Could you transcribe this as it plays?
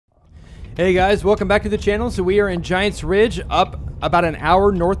Hey guys, welcome back to the channel. So we are in Giants Ridge, up about an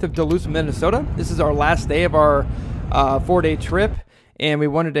hour north of Duluth, Minnesota. This is our last day of our 4-day trip, and we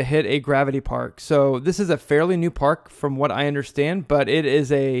wanted to hit a gravity park. So this is a fairly new park from what I understand, but it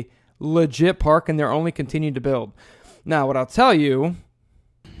is a legit park and they're only continuing to build. Now, what I'll tell you,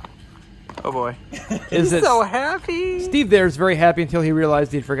 oh boy, is that so happy. Steve there is very happy until he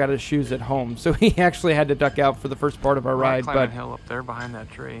realized he forgot his shoes at home. So he actually had to duck out for the first part of our ride. Climb that hill up there behind that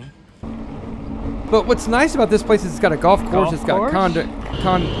tree. But what's nice about this place is it's got a golf course, it's got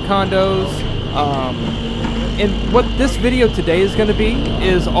condos, and what this video today is going to be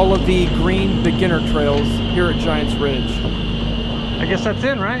is all of the green beginner trails here at Giants Ridge. I guess that's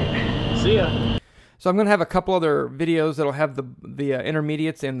in, right? See ya. So I'm going to have a couple other videos that'll have the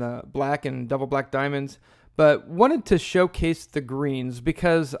intermediates and the black and double black diamonds, but wanted to showcase the greens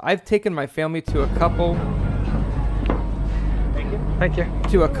because I've taken my family to a couple... Thank you.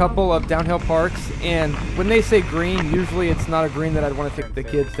 To a couple of downhill parks, and when they say green, usually it's not a green that I'd want to take the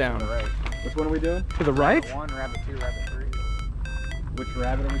kids down. Which one are we doing? To the right? Rabbit 1, rabbit 2, rabbit 3. Which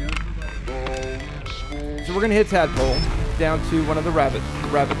rabbit are we doing? So we're gonna hit Tadpole down to one of the rabbit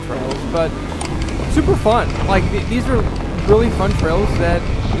trails, but super fun. Like these are really fun trails that,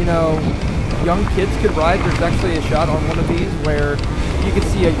 you know, young kids could ride. There's actually a shot on one of these where you can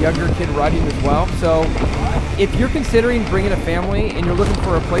see a younger kid riding as well. So if you're considering bringing a family and you're looking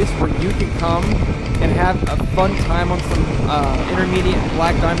for a place where you can come and have a fun time on some intermediate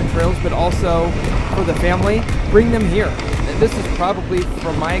black diamond trails, but also for the family, bring them here. And this is probably,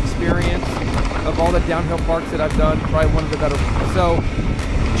 from my experience, of all the downhill parks that I've done, probably one of the better ones. So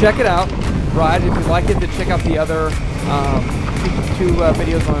check it out, ride. If you like it, then check out the other two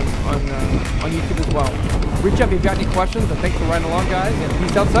videos on YouTube as well. Reach out if you've got any questions, and thanks for riding along, guys, and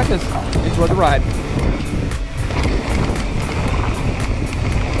peace out, suckers. Enjoy the ride.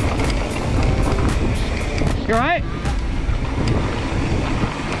 You alright?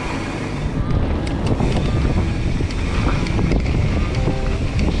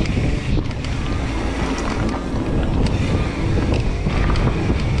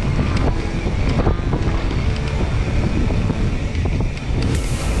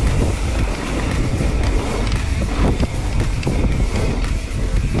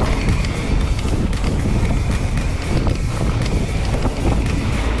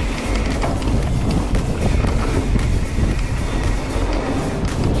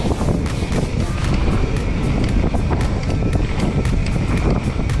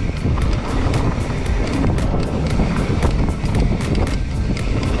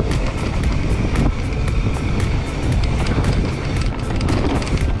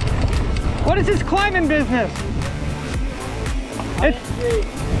 What is this climbing business?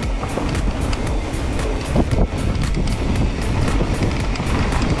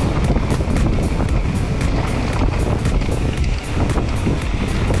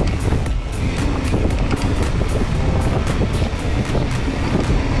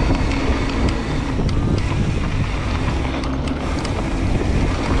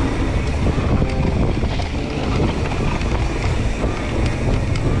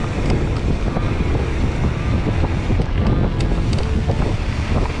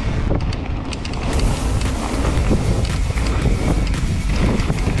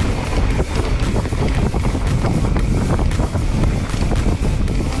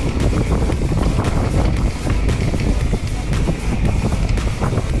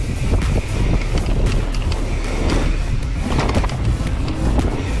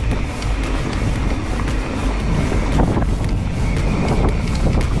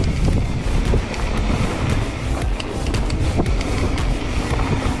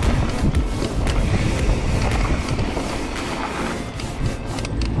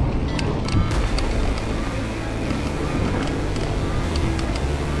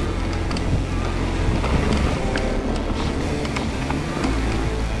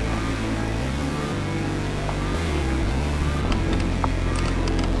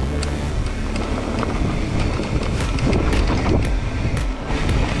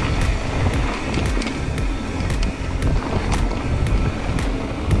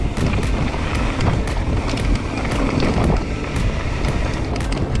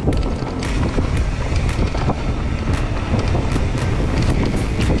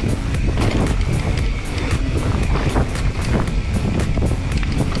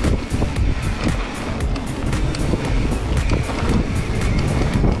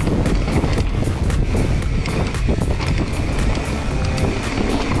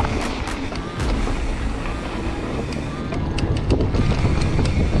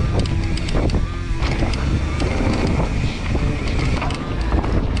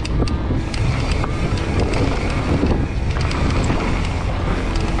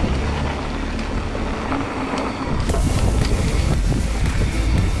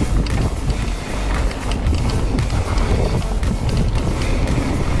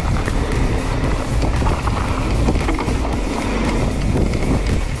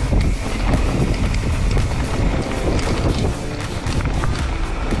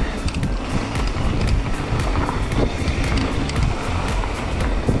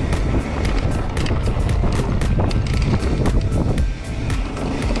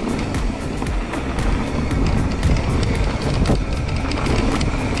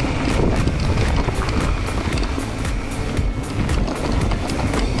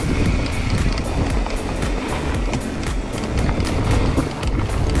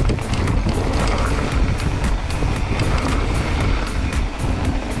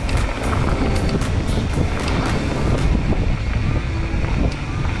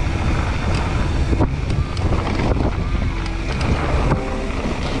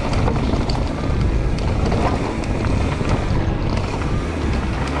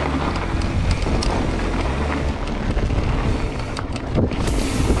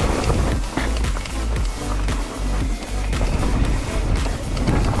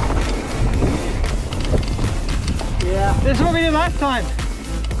 last time.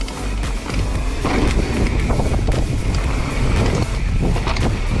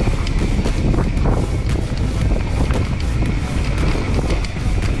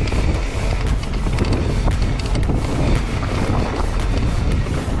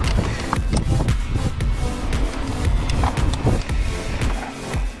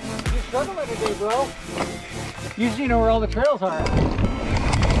 You're struggling today, bro. Usually you know where all the trails are.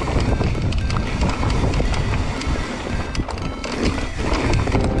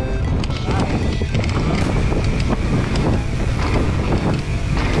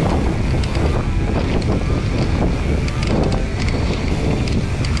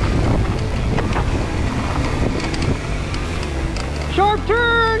 Sharp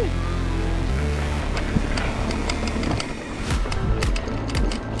turn!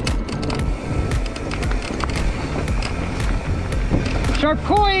 Sharp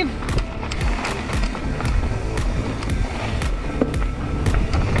coif!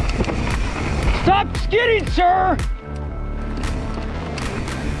 Stop skidding, sir!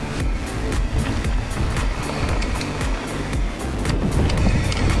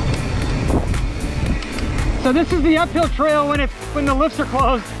 So this is the uphill trail when the lifts are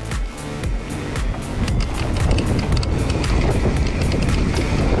closed.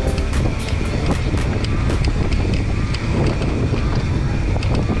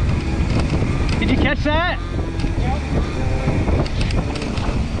 Did you catch that? Yep.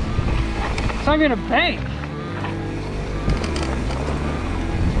 It's not even a bank.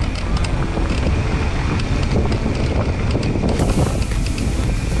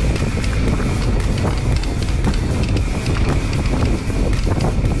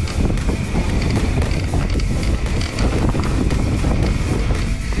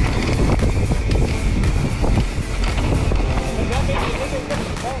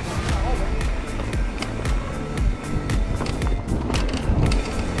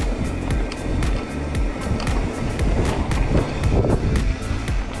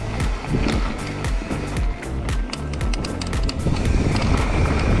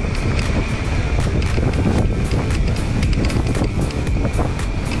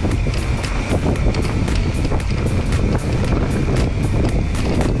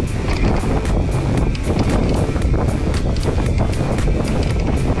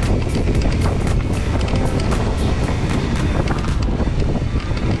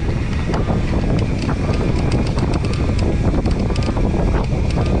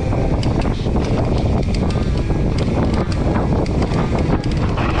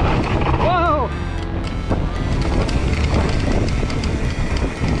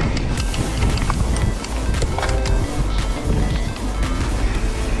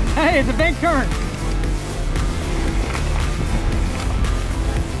 Hey, it's a big turn.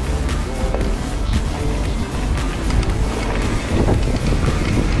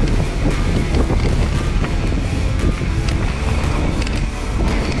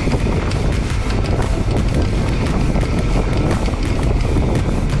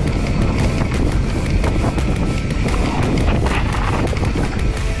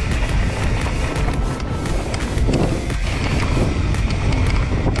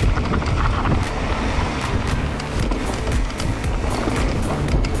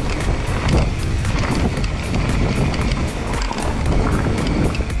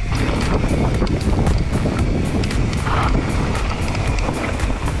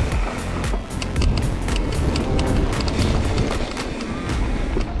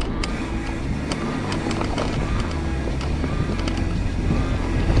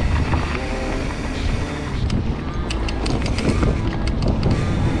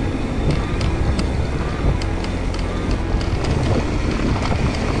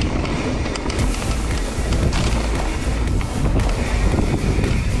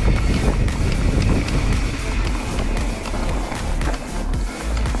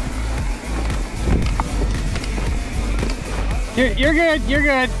 You're good, you're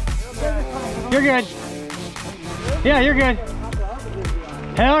good. You're good. Yeah, you're good.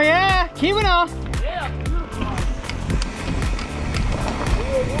 Hell yeah, keep it on.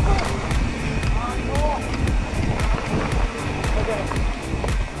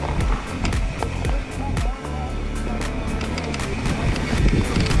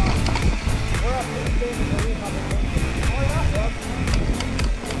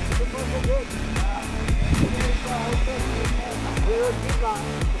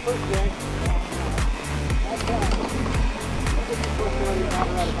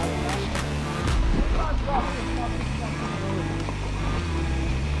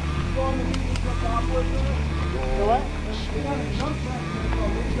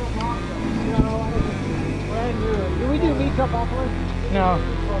 do meat up buffalo? No.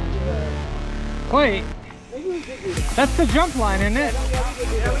 Wait. That's the jump line, isn't it?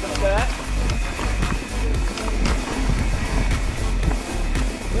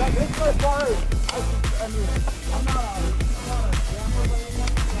 Yeah, this by far is, I mean, I'm not a gambler by any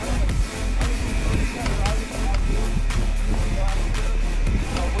means.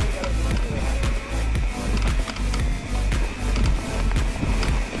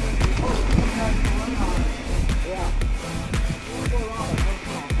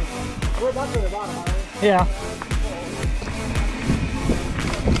 We're about to the bottom, aren't we? Yeah.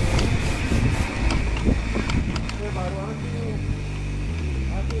 Here, bud, why don't you,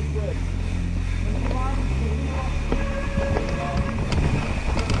 I feel good.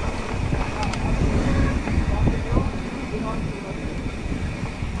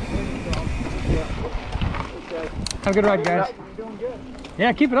 Have a good ride, guys. You're doing good.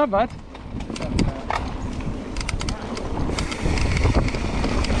 Yeah, keep it up, bud.